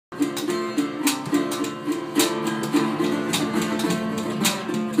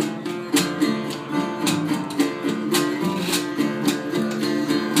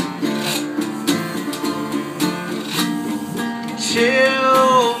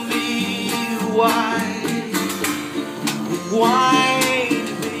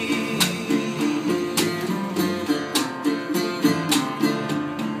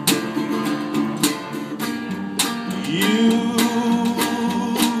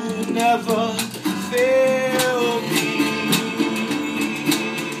never failed me.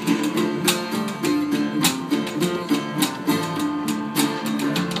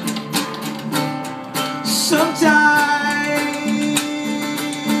 Sometimes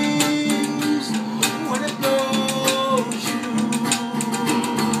when it blows you,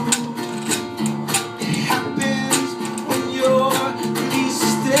 it happens when you're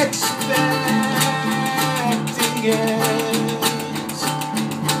least expecting it.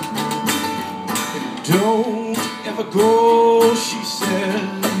 Don't ever go, she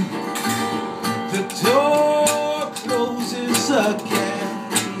said. The door closes again.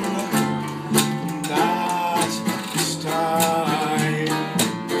 Not this time,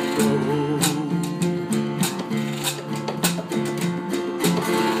 no.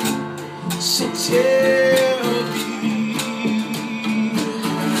 So tell me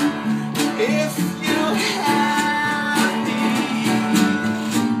if you're happy,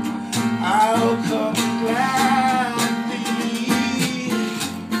 I'll come gladly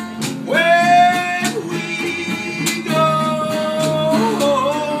when we go.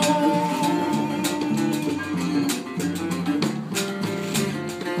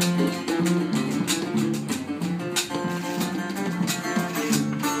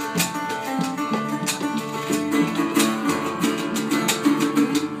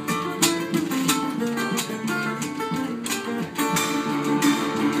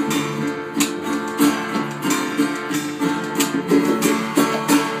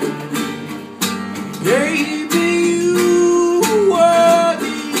 Baby, you were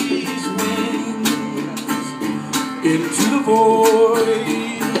these wings into the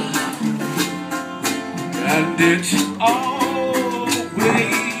void, and it always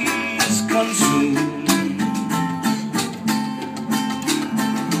consumed.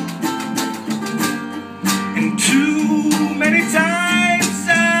 And too many times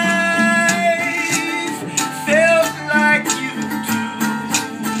I've felt like you do.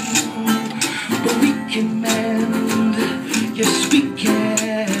 But we can mend, yes we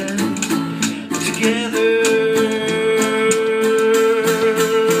can, together.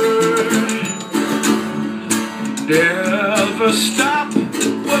 Never stop.